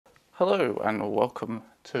Hello and welcome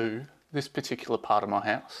to this particular part of my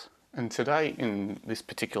house. And today in this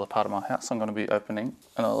particular part of my house I'm going to be opening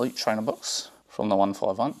an Elite Trainer box from the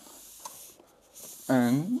 151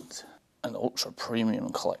 and an Ultra Premium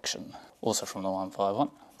collection also from the 151.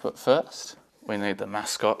 But first we need the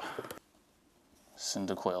mascot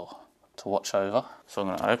Cyndaquil to watch over. So I'm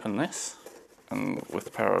going to open this, and with the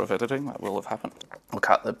power of editing that will have happened. I'll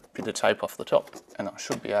cut the bit of tape off the top and I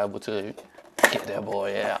should be able to get our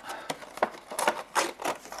boy out.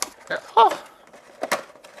 Oh,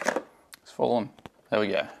 it's fallen. There we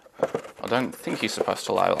go. I don't think he's supposed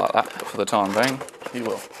to lay like that for the time being. He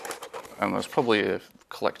will. And there's probably a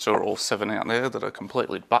collector or 7 out there that are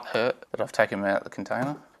completely butthurt that I've taken him out of the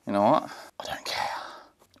container. You know what? I don't care.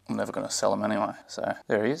 I'm never going to sell him anyway. So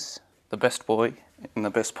there he is. The best boy in the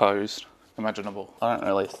best pose imaginable. I don't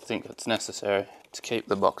really think it's necessary to keep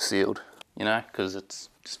the box sealed, you know, because it's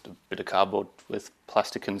just a bit of cardboard with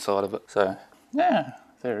plastic inside of it. So yeah,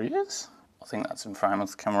 there he is. I think that's in frame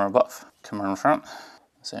with the camera above, camera in front.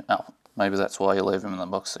 So, oh, maybe that's why you leave him in the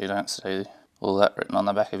box so you don't see all that written on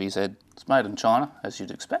the back of his head. It's made in China, as you'd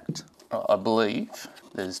expect. I believe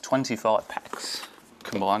there's 25 packs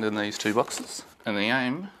combined in these 2 boxes. And the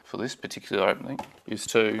aim for this particular opening is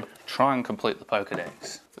to try and complete the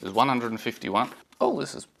Pokedex. There's 151. Oh,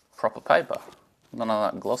 this is proper paper. None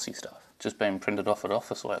of that glossy stuff. Just been printed off at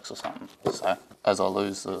Officeworks or something. So, as I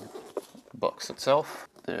lose the box itself,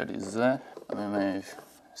 there it is there. Let me move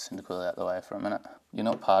Cyndaquil out the way for a minute. You're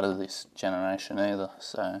not part of this generation either,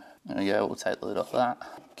 so there we go, we'll take the lid off that.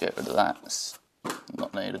 Get rid of that, it's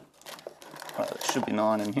not needed. Right, there should be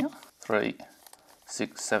 9 in here. 3,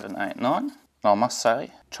 6, 7, 8, 9. Now I must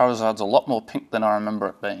say, Charizard's a lot more pink than I remember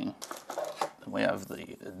it being. Then we have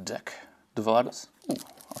the deck dividers. Ooh,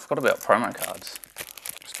 I forgot about promo cards.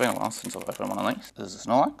 It's been a while since I've opened one of these. There's a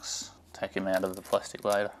Snorlax. Take him out of the plastic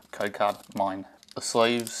later. Code card, mine. The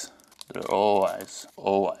sleeves, they're always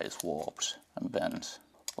warped and bent.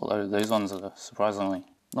 Although these ones are surprisingly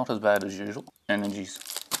not as bad as usual. Energy's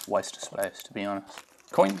waste of space, to be honest.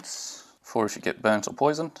 Coins, for if you get burnt or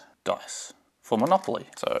poisoned. Dice, for Monopoly.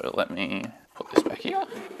 So let me put this back here.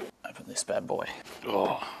 Open this bad boy.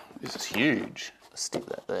 Oh, this is huge. Let's stick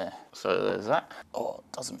that there. So there's that. Oh,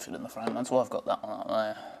 it doesn't fit in the frame. That's why I've got that one up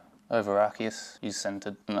there. Over Arceus, he's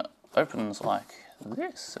centered. And it opens like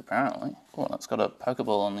this, apparently. Oh, and it's got a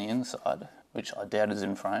Pokeball on the inside, which I doubt is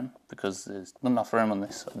in frame, because there's not enough room on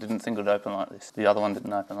this. I didn't think it would open like this. The other one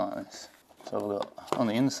didn't open like this. So we've got on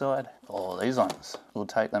the inside, oh, these ones. We'll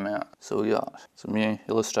take them out. So we got some Mew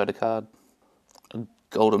illustrator card, a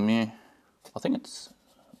Golden Mew. I think it's,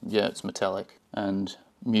 yeah, it's metallic, and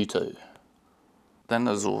Mewtwo. Then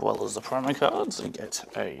as well as the promo cards, you get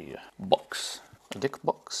a box, a dick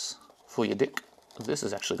box for your dick. This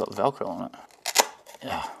has actually got Velcro on it.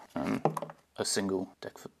 Yeah, and a single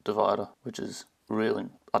deck divider, which is really,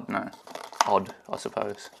 I don't know, odd, I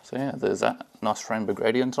suppose. So yeah, there's that. Nice rainbow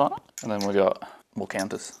gradient on it. And then we got more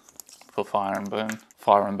counters for fire and burn,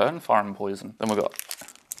 fire and poison. Then we got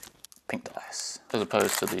pink dice, as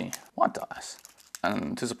opposed to the white dice.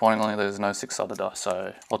 And disappointingly, there's no 6-sided dice,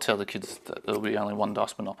 so I'll tell the kids that there'll be only 1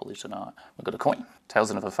 dice Monopoly tonight. We've got a coin.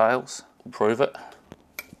 Tails never fails. We'll prove it.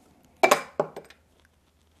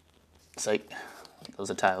 See,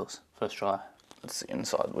 those are tails. First try. That's the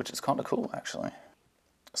inside, which is kind of cool, actually.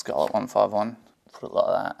 Scarlet 151. Put it like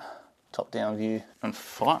that. Top-down view. And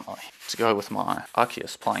finally, to go with my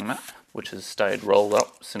Arceus playing mat, which has stayed rolled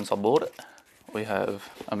up since I bought it, we have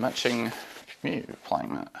a matching Mew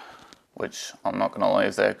playing mat, which I'm not going to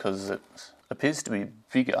leave there because it appears to be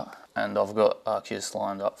bigger, and I've got Arceus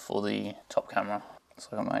lined up for the top camera, so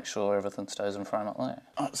I can make sure everything stays in frame up there.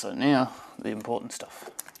 Alright, so now the important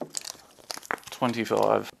stuff.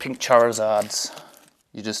 25 pink Charizards.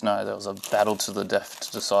 You just know there was a battle to the death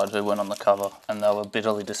to decide who went on the cover, and they were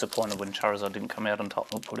bitterly disappointed when Charizard didn't come out on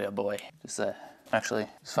top. We'll put our boy just there. Actually,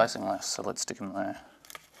 he's facing left, so let's stick him there.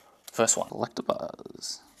 First one,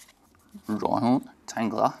 Electabuzz, Rhyhorn,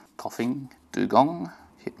 Tangler, Coughing, Dugong,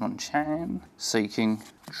 Hitmonchan, Seeking,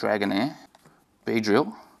 Dragonair,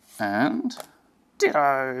 Beedrill, and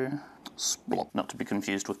Ditto. Splop, not to be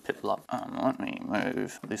confused with Piplup. Let me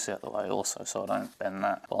move this out the way also so I don't bend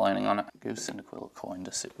that by leaning on it. Give Cyndaquil a coin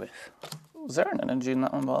to sit with. Was there an energy in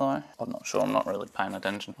that one, by the way? I'm not sure, I'm not really paying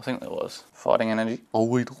attention. I think there was. Fighting energy,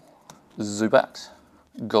 Weedle, Zubat,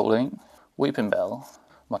 Goldeen, Weepinbell,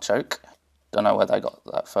 Machoke. Don't know where they got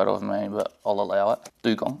that photo of me, but I'll allow it.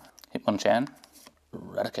 Dugong, Hitmonchan,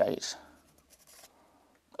 Eradicate.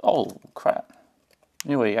 Oh, crap.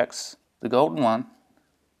 New EX, the golden one.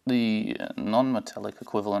 The non-metallic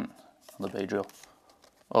equivalent of the Beedrill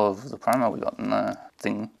of the promo we got in the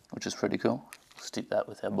thing. which is pretty cool. Stick that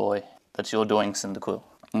with our boy. That's your doing, Cyndaquil.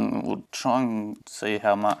 We'll try and see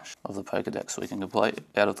how much of the Pokedex we can complete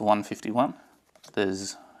out of the 151.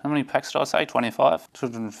 There's, how many packs did I say? 25?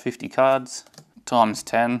 250 cards times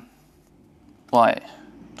 10. Wait,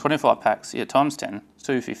 25 packs, yeah, times 10,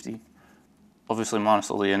 250. Obviously minus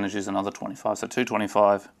all the energies, another 25, so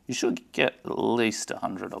 225. You should get at least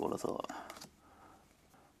 100, I would have thought.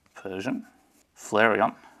 Persian,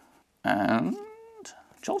 Flareon, and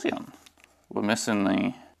Jolteon. We're missing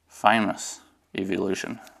the famous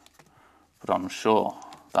evolution, but I'm sure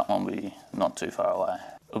that one will be not too far away.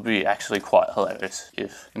 It would be actually quite hilarious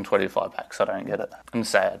if in 25 packs I don't get it. I'm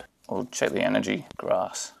sad. We'll check the energy.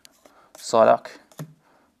 Grass, Psyduck,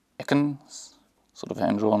 Ekans, sort of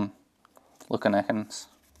hand-drawn looking Ekans,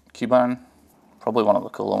 Cubone, probably one of the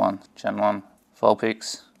cooler ones, Gen 1,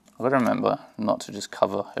 Vulpix. I've got to remember not to just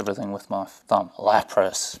cover everything with my thumb.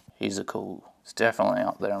 Lapras, he's a cool. It's definitely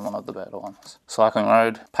up there and one of the better ones. Cycling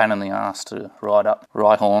Road, pain in the ass to ride up.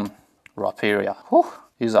 Rhyhorn, Rhyperior, whew,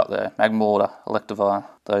 he's up there. Magmortar, Electivire,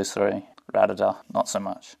 those three. Rattata, not so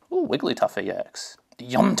much. Ooh, Wigglytuff EX.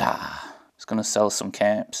 Yonta, it's going to sell some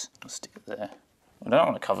camps. Let's stick it there. I don't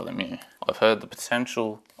want to cover them here. I've heard the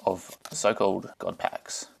potential of so-called God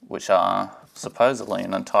packs, which are supposedly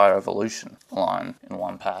an entire evolution line in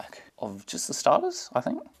one pack of just the starters, I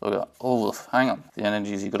think. We've got, oh, hang on. The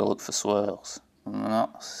energies, you've got to look for swirls. I'm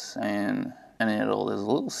not seeing any at all. There's a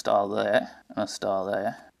little star there and a star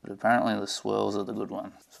there, but apparently the swirls are the good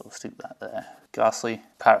ones, so I'll stick that there. Ghastly,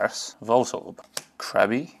 Paris, Voltorb,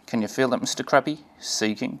 Krabby. Can you feel it, Mr. Krabby?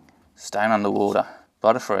 Seeking, staying underwater,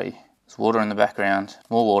 Butterfree. There's water in the background.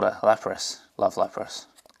 More water, Lapras. Love Lapras.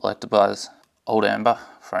 Electabuzz, Old Amber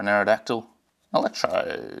for an Aerodactyl.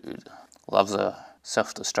 Electrode. Loves a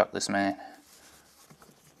self-destruct, this man.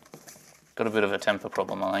 Got a bit of a temper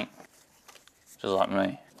problem, I think. Just like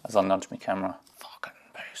me, as I nudge my camera. Fucking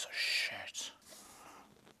piece of shit.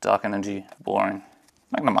 Dark Energy, boring.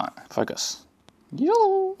 Magnemite, focus.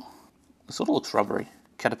 Yo! It sort of looks rubbery.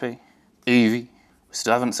 Caterpie, Eevee. We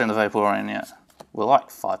still haven't seen the Vaporeon yet. We're like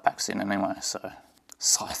 5 packs in anyway, so.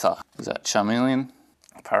 Scyther. Is that Charmeleon?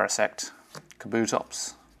 Parasect.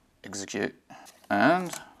 Kabutops. Execute.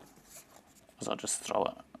 And, as I just throw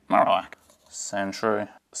it, Marowak. Sandshrew.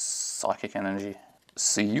 Psychic Energy.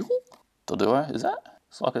 Seal? Doduo, is that?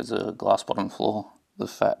 It's like it's a glass bottom floor. The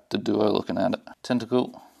fat Doduo looking at it.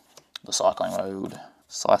 Tentacle. The Cycling Road.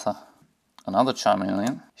 Scyther. Another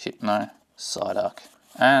Charmeleon. Hypno. Psyduck.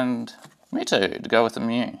 And Mewtwo to go with the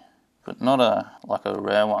Mew. But not like a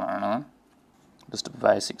rare one or anything. Just a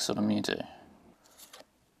basic sort of Mewtwo.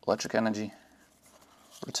 Electric Energy.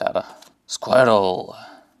 Rattata. Squirtle.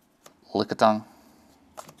 Lickitung.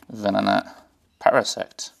 Venonat.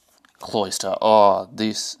 Parasect. Cloyster. Oh,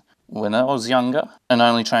 this. When I was younger and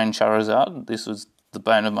only trained Charizard, this was the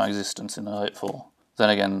bane of my existence in Elite Four. Then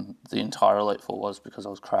again, the entire Elite Four was because I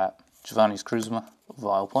was crap. Giovanni's Kuzma.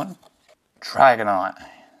 Vileplume. Dragonite.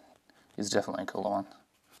 Is definitely a cooler one.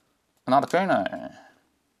 An Articuno.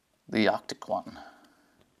 The Arctic one.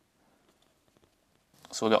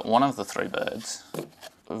 So we've got one of the 3 birds.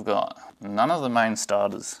 We've got none of the main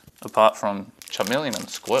starters, apart from Charmeleon and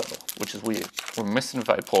Squirtle, which is weird. We're missing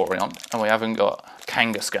Vaporeon, and we haven't got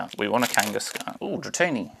Kangaskhan. We want a Kangaskhan. Ooh,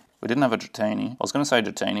 Dratini. We didn't have a Dratini. I was going to say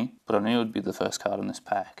Dratini, but I knew it would be the first card in this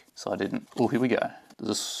pack, so I didn't. Oh, here we go. There's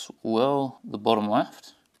a swirl the bottom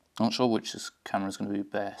left. Not sure which this camera's going to be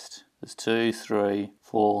best. There's 2, 3,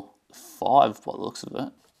 4, 5 by the looks of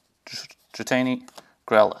it. Dratini,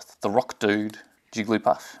 Growlithe, the Rock Dude,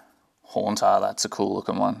 Jigglypuff, Haunter, that's a cool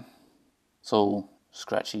looking one. It's all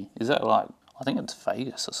scratchy. Is that like, I think it's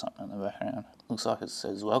Vegas or something in the background. Looks like it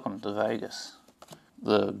says, welcome to Vegas.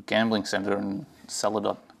 The gambling centre in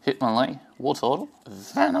Celadon. Hitmonlee, Wartortle,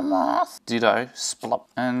 Venomoth, Ditto, Splop,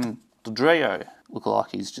 and Dodrio. Look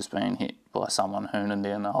like he's just been hit by someone hooning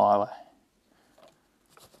down the highway.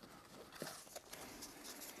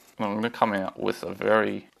 I'm going to come out with a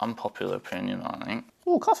very unpopular opinion, I think.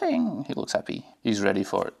 Oh, coughing! He looks happy. He's ready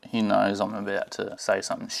for it. He knows I'm about to say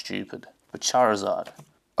something stupid. But Charizard,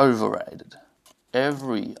 overrated.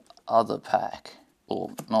 Every other pack,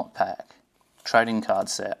 or not pack, trading card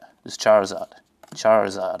set is Charizard.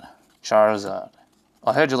 Charizard. Charizard.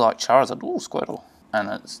 I heard you like Charizard. Ooh, Squirtle. And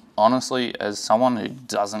it's honestly, as someone who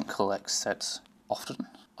doesn't collect sets often,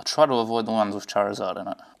 I try to avoid the ones with Charizard in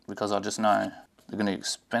it because I just know they're going to be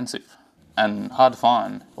expensive and hard to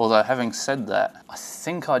find. Although having said that, I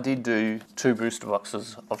think I did do 2 booster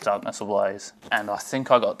boxes of Darkness Ablaze, and I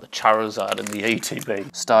think I got the Charizard and the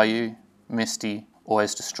ETB. Staryu, Misty,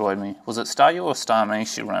 always destroyed me. Was it Staryu or Starmie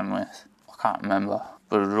she ran with? I can't remember,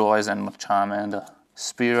 but it would always end with Charmander.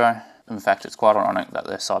 Spearow. In fact, it's quite ironic that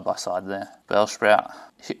they're side by side there. Bellsprout,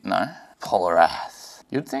 Hypno, Polarath.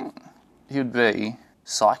 You'd think he'd be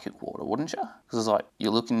Psychic Water, wouldn't you? Because it's like, you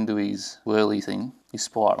look into his whirly thing, his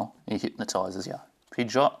spiral, he hypnotises you.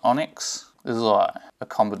 Pidgeot, Onyx. This is like a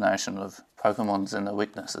combination of Pokemons and their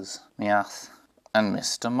weaknesses. Meowth and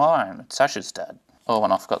Mr. Mime. It's Sash's dad. Oh,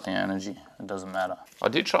 and I forgot the energy. It doesn't matter. I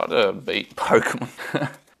did try to beat Pokemon.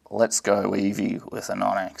 Let's Go Eevee with an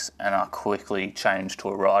Onyx, and I quickly changed to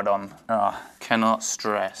a Rhydon. I cannot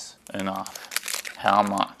stress enough how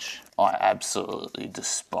much I absolutely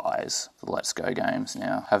despise the Let's Go games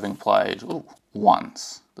now. Having played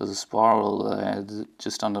once. There's a spiral there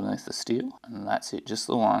just underneath the steel, and that's it, just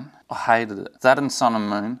the one. I hated it. That and Sun and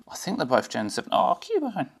Moon. I think they're both Gen 7. Oh,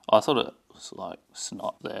 Cubone. I thought it was like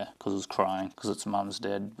snot there because it was crying because its mum's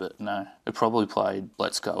dead, but no. It probably played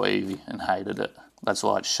Let's Go Eevee and hated it. That's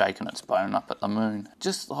why it's shaking its bone up at the moon.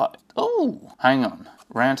 Just like, oh, hang on.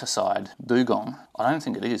 Rant aside, Dugong. I don't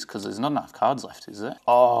think it is because there's not enough cards left, is there?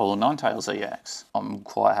 Oh, Ninetales EX. I'm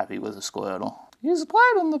quite happy with the Squirtle. He's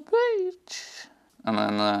played on the beach. And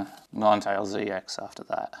then Ninetales EX after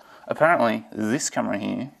that. Apparently, this camera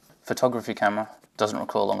here, photography camera, doesn't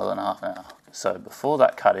record longer than half an hour. So before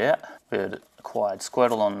that cut out, we had acquired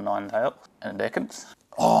Squirtle on Ninetales and Ekans.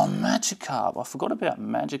 Oh, Magikarp. I forgot about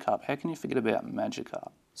Magikarp. How can you forget about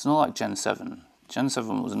Magikarp? It's not like Gen 7. Gen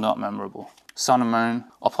 7 was not memorable. Sun and Moon.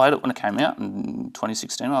 I played it when it came out in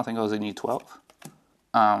 2016. I think I was in year 12.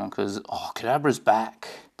 Because, Kadabra's back.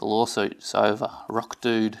 The lawsuit's over. Rock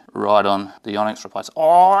Dude, Rhydon. The Onyx replaced.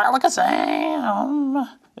 Oh, Alakazam!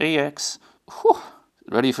 EX. Whew.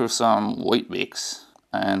 Ready for some Wheat Bix.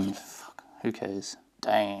 And, fuck, who cares?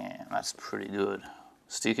 Damn, that's pretty good.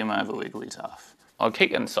 Stick him over Wigglytuff. I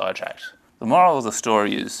keep getting sidetracked. The moral of the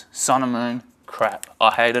story is Sun and Moon, crap.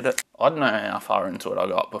 I hated it. I don't know how far into it I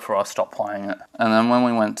got before I stopped playing it. And then when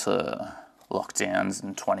we went to lockdowns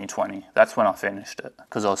in 2020, that's when I finished it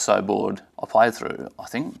because I was so bored. I played through, I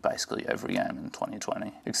think, basically every game in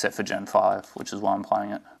 2020, except for Gen 5, which is why I'm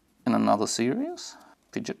playing it. In another series,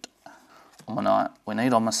 Pidgeot, Omanyte, we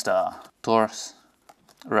need Omastar, Taurus,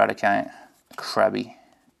 Eradicate, Krabby,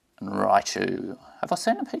 and Raichu. Have I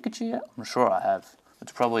seen a Pikachu yet? I'm sure I have.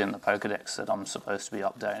 It's probably in the Pokedex that I'm supposed to be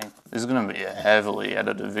updating. This is going to be a heavily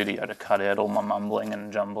edited video to cut out all my mumbling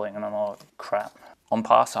and jumbling and all that crap. I'm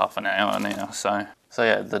past half an hour now, so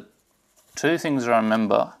yeah, the two things I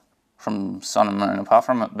remember from Sun and Moon, apart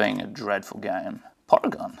from it being a dreadful game,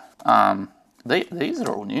 Porygon. These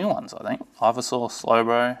are all new ones, I think. Ivysaur,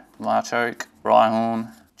 Slowbro, Machoke,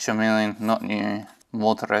 Rhyhorn, Charmeleon, not new.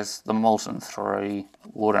 Moltres, the Molten 3,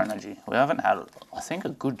 Water Energy. We haven't had, I think, a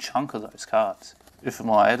good chunk of those cards. If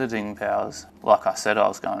my editing powers, like I said I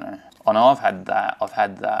was going to. I know I've had that.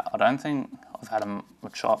 I don't think I've had a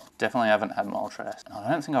Machop. Definitely haven't had Moltres. And I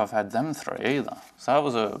don't think I've had them three either. So that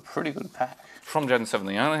was a pretty good pack. From Gen 7,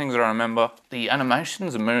 the only things that I remember, the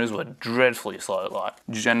animations and moves were dreadfully slow, like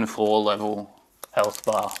Gen 4 level health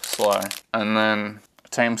bar slow. And then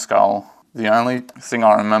Team Skull, the only thing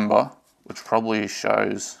I remember, which probably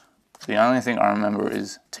shows, the only thing I remember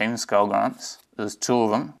is Team Skull Grunts. There's two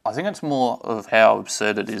of them. I think it's more of how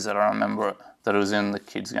absurd it is that I remember it, that it was in the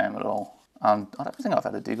kids game at all. I don't think I've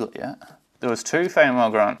had a Diglett yet. There was two female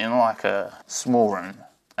grunts in like a small room,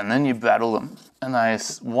 and then you battle them, and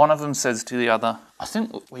one of them says to the other, I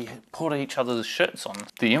think we put each other's shirts on.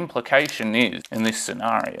 The implication is, in this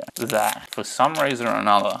scenario, that for some reason or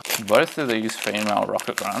another, both of these female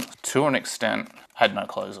rocket grunts, to an extent, had no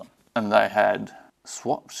clothes on. And they had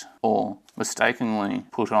swapped or mistakenly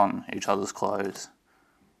put on each other's clothes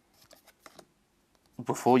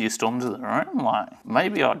before you stormed to the room. Like,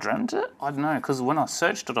 maybe I dreamt it? I don't know, because when I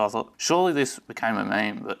searched it I thought, surely this became a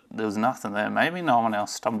meme, but there was nothing there. Maybe no one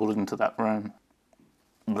else stumbled into that room.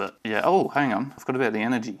 But yeah, oh, hang on, I forgot about the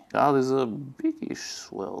energy. Oh, there's a biggish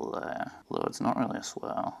swell there. Although it's not really a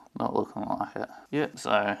swell, not looking like it. Yep,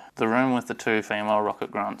 so the room with the two female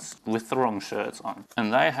rocket grunts with the wrong shirts on.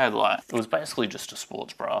 And they had it was basically just a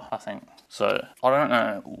sports bra, I think. So I don't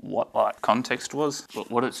know what context was, but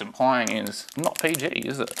what it's implying is not PG,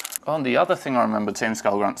 is it? Oh, and the other thing I remember Team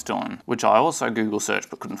Skull Grunts doing, which I also Google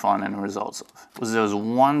searched but couldn't find any results of, was there was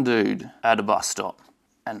one dude at a bus stop,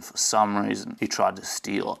 and for some reason he tried to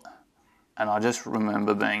steal it. And I just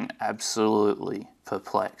remember being absolutely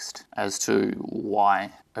perplexed as to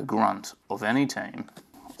why a grunt of any team,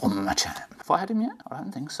 or Machamp. Have I had him yet? I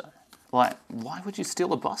don't think so. Like, why would you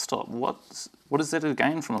steal a bus stop? What is there to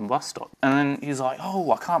gain from a bus stop? And then he's like,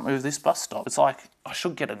 oh, I can't move this bus stop. It's like, I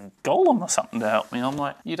should get a golem or something to help me. I'm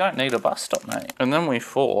like, you don't need a bus stop, mate. And then we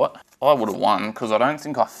fought. I would have won because I don't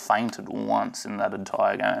think I fainted once in that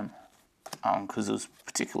entire game. because it was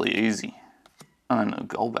particularly easy. And a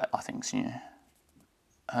Golbat, I think's new.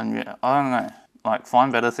 And yeah, I don't know. Like,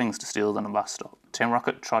 find better things to steal than a bus stop. Team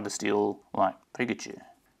Rocket tried to steal, like, Pikachu.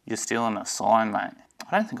 You're stealing a sign, mate.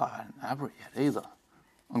 I don't think I've had an Abra yet either.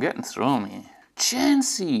 I'm getting through them here.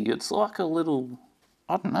 Chansey! It's like a little...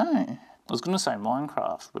 I don't know. I was going to say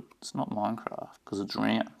Minecraft, but it's not Minecraft, because it's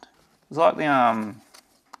round. It's like the,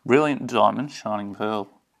 Brilliant Diamond, Shining Pearl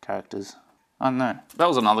characters. I don't know. That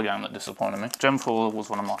was another game that disappointed me. Gen 4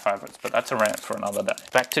 was one of my favourites, but that's a rant for another day.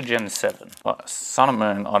 Back to Gen 7. Sun and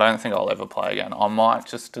Moon, I don't think I'll ever play again. I might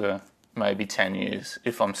just maybe 10 years,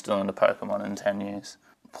 if I'm still into Pokemon in 10 years,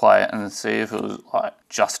 play it and see if it was like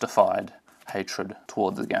justified hatred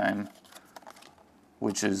towards the game,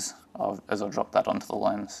 which is, as I dropped that onto the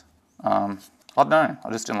lens. I don't know,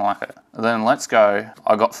 I just didn't like it. And then Let's Go,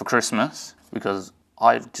 I got for Christmas, because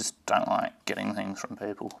I just don't like getting things from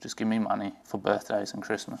people. Just give me money for birthdays and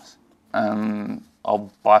Christmas. And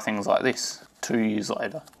I'll buy things like this 2 years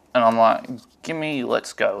later. And I'm like, give me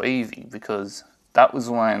Let's Go Eevee, because that was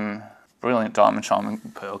when Brilliant Diamond, Shining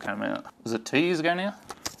Pearl came out. Was it 2 years ago now?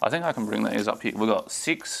 I think I can bring these up here. We've got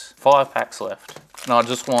 5 packs left. And I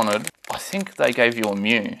just wanted, I think they gave you a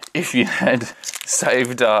Mew if you had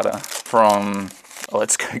save data from a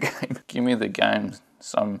Let's Go game. Give me the game.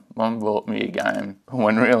 Someone bought me a game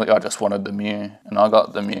when really I just wanted the Mew, and I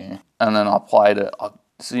got the Mew, and then I played it.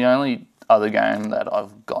 It's the only other game that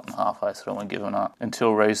I've gotten halfway through and given up.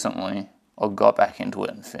 Until recently, I got back into it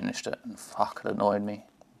and finished it, and fuck, it annoyed me.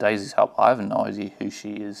 Daisy's Help, I have no idea who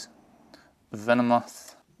she is.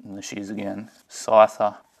 Venomoth, and there she is again.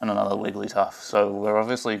 Scyther, and another Wigglytuff. So we're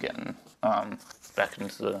obviously getting back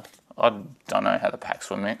into the... I don't know how the packs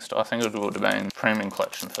were mixed. I think it would have been Premium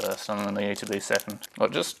Collection first and then the ETB second.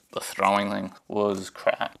 Like, just the throwing thing was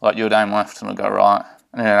crap. Like, you would aim left and it would go right,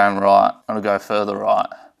 and you'd aim right and it would go further right,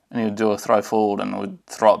 and you'd do a throw forward and it would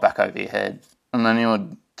throw it back over your head. And then you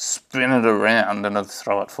would spin it around and it'd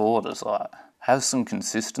throw it forward. It's like, have some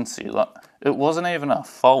consistency. Like, it wasn't even a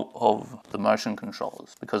fault of the motion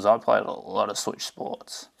controllers, because I played a lot of Switch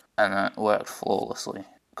sports and it worked flawlessly.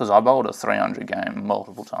 Because I bowled a 300 game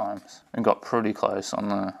multiple times and got pretty close on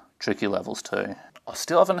the tricky levels too. I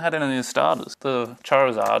still haven't had any of the starters. The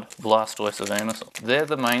Charizard, Blastoise, Venusaur. They're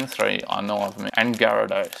the main 3 I know of, and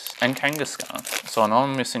Gyarados, and Kangaskhan. So I know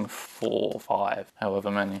I'm missing 4 or 5, however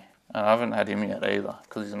many. And I haven't had him yet either,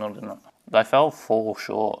 because he's not in it. They fell 4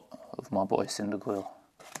 short of my boy Cyndaquil.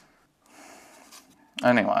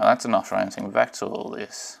 Anyway, that's enough ranting. Back to all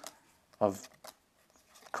this. I've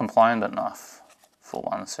complained enough for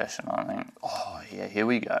one session, I think. Oh yeah, here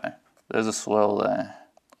we go. There's a swirl there.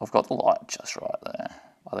 I've got the light just right there.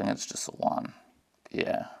 I think it's just the one.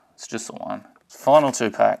 Yeah, it's just the one. Final 2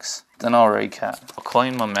 packs, then I'll recap. I'll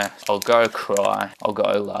clean my mess. I'll go cry. I'll go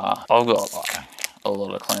laugh. I've got like a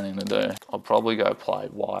lot of cleaning to do. I'll probably go play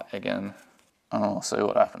white again, and we'll see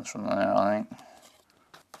what happens from there, I think.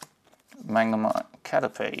 Magnemite,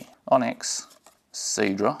 Caterpie, Onyx,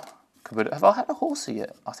 Seadra. Have I had a Horsey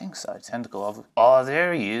yet? I think so. Tentacle. Oh,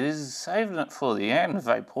 there he is. Saving it for the end.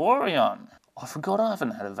 Vaporeon. I forgot I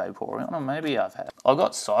haven't had a Vaporeon, or maybe I've had. I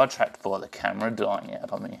got sidetracked by the camera dying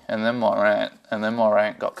out on me, and then my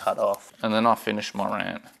rant got cut off, and then I finished my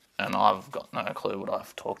rant, and I've got no clue what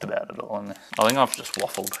I've talked about at all in this. I think I've just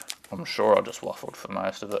waffled. I'm sure I just waffled for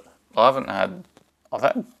most of it. I've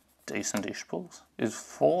had decent-ish pulls. Is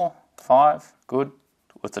 4, 5 good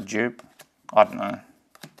with the dupe? I don't know.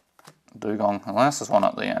 Dugong, unless there's one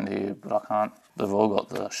at the end here, but I can't. They've all got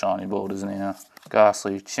the shiny borders now.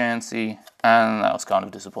 Ghastly, Chansey, and that was kind of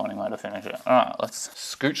a disappointing way to finish it. Alright, let's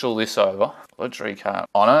scooch all this over. Let's recap.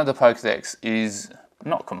 I know the Pokedex is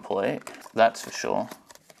not complete, that's for sure.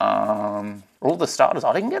 All the starters,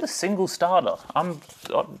 I didn't get a single starter. I'm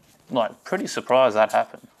like pretty surprised that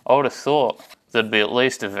happened. I would have thought there'd be at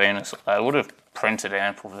least a Venusaur. They would have printed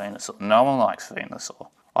ample Venusaur. No one likes Venusaur.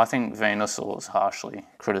 I think Venusaur is harshly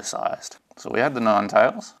criticised. So we had the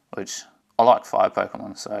Ninetales, which I like 5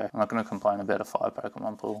 Pokemon, so I'm not going to complain about a 5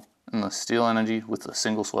 Pokemon pool. And the Steel Energy with the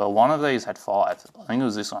single swirl. One of these had 5. I think it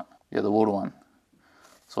was this one. Yeah, the water one.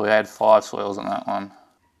 So we had 5 swirls on that one.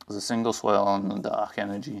 There's a single swirl on the Dark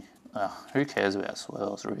Energy. Who cares about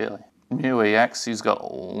swirls, really? Mew EX, he's got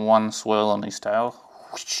 1 swirl on his tail.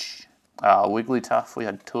 Whoosh. Wigglytuff, we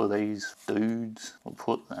had 2 of these dudes. We'll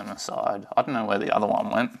put them aside. I don't know where the other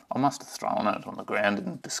one went. I must have thrown it on the ground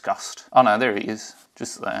in disgust. Oh no, there he is.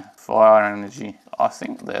 Just there. Fire Energy. I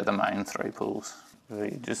think they're the main 3 pools.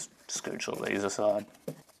 We just scooch all these aside.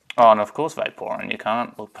 Oh, and of course Vaporeon. You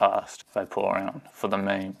can't look past Vaporeon for the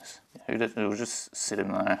memes. He'll just sit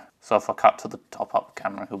in there. So if I cut to the top up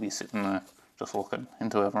camera, he'll be sitting there just looking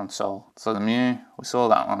into everyone's soul. So the Mew, we saw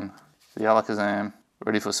that one. The Alakazam,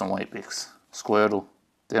 ready for some Weet-Bix. Squirtle,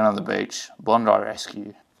 down on the beach. Bondi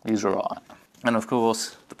Rescue, he's alright. And of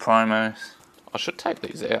course, the promos. I should take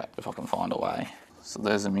these out if I can find a way. So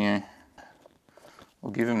there's a Mew.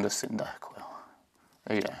 We'll give him the Cyndaquil.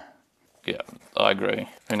 There you go. Yeah, I agree.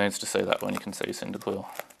 Who needs to see that when you can see Cyndaquil?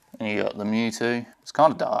 And you got the Mewtwo. It's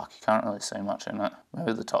kind of dark, you can't really see much in it.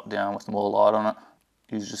 Maybe the top down with more light on it.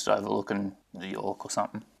 He's just overlooking New York or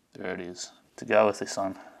something. There it is. To go with this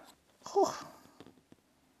one. Whew.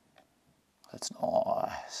 That's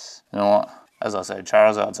nice. You know what? As I said,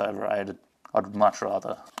 Charizard's overrated. I'd much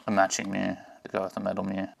rather a matching Mew to go with a Metal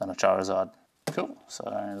Mew than a Charizard. Cool. So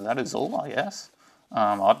that is all, I guess.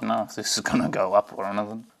 I don't know if this is going to go up or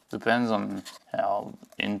anything. Depends on how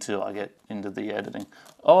into I get into the editing.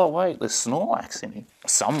 Oh wait, there's Snorlax in here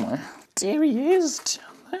somewhere. There he is,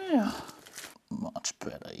 down there. Much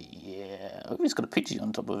better, yeah. Oh, he's got a Pidgey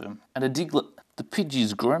on top of him. And a Diglett. The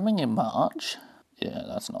Pidgey's grooming him, Marge. Yeah,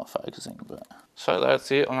 that's not focusing, but... So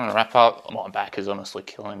that's it. I'm going to wrap up. My back is honestly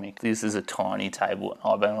killing me. This is a tiny table and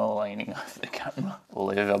I've been leaning over the camera. We'll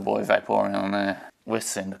leave our boy Vaporeon on there with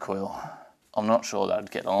Cyndaquil. I'm not sure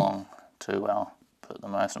that'd get along too well. But the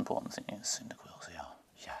most important thing is Cyndaquil's here.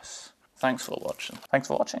 Yes. Thanks for watching. Thanks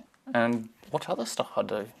for watching. And what other stuff I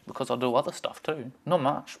do? Because I do other stuff too. Not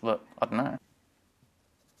much, but I don't know.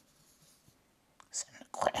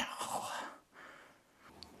 Cyndaquil.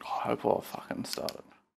 I hope I fucking started.